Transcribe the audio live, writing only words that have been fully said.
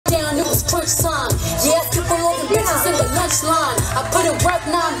crunch time. Yeah, I skip all the bitches in the lunch line. I put in work,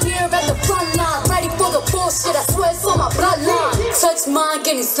 now I'm here at the front line. Ready for the bullshit, I swear it's on my bloodline. Touch mine,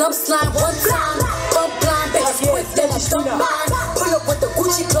 getting slump slime one time. Pump blind, bitches quick, then I dump mine. Pull up with the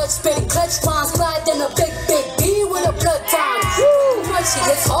Gucci clutch, spitting clutch rhymes. Slide in a big B with a blood time. She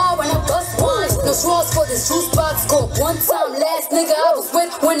gets hard when I bust one. No straws for this juice box, go one time. Last nigga I was with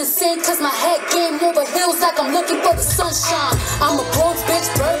went insane, cause my head game over hills like I'm looking for the sunshine. I'm a Bronx bitch,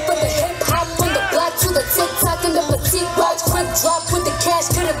 bird for the hip hop. From the block to the TikTok and the petite watch. Quick drop with the cash,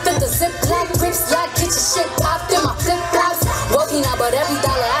 could've fit the zip black. Grips like, get your shit popped in my flip flops. Wealthy now, but every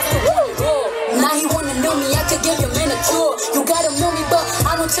dollar I still want it raw. Now he wanna know me, I could give you manicure. You gotta know me, but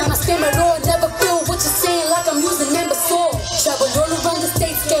I don't check my spam at all. Never feel what you're saying like I'm using imbecile. Travel all around the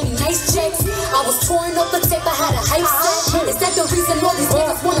states, getting nice checks. I was touring up the tape, I had a hype set. Is that the reason all these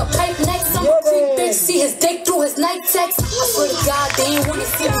niggas wanna pipe next? I'm a creep bitch, see his dick through his night text. I swear to God, they ain't wanna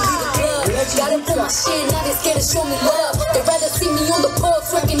see me leave the club. Gotta put my shit, now they scared to show me love. They'd rather see me on the pole,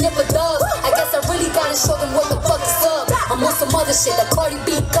 twerking if a dub. I guess I really gotta show them what the fuck is up. I'm on some other shit, that Cardi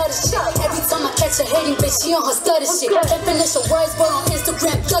B gutter shit. Every time I catch a hating bitch, she on her stutter shit. Can't finish her words, but on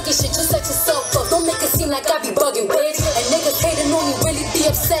Instagram, thugging shit. Just let yourself up, don't make it seem like I be bugging, bitch. And niggas hating on me, really be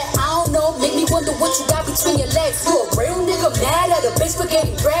upset. I don't know, make me wonder what you got between your legs. You a real nigga mad at a bitch for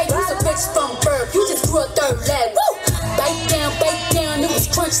getting bread? You's a bitch from birth, you just grew a third leg. Woo! Bite down, it was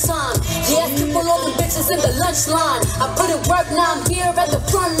crunch time. Yeah, I skip all them bitches in the lunch line. I put in work, now I'm here at the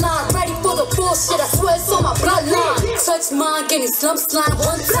front line. Ready for the bullshit, I swear it's on my bloodline. Touch mine, getting slump slime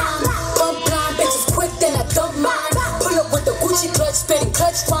one time. Pump blind, bitches quick, then I dump mine. Pull up with the Gucci clutch, spitting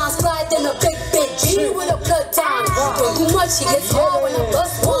clutch rhymes. Slide in a big G with a blood time. Don't do much, he gets hard when I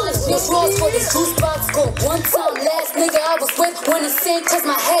bust one. No straws for this juice box, go one time. Last nigga I was with went insane, cause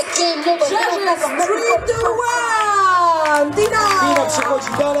my head game over here like I'm 3, 2, 1! Dina! Dina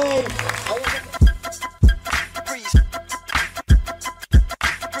przychodzi dalej.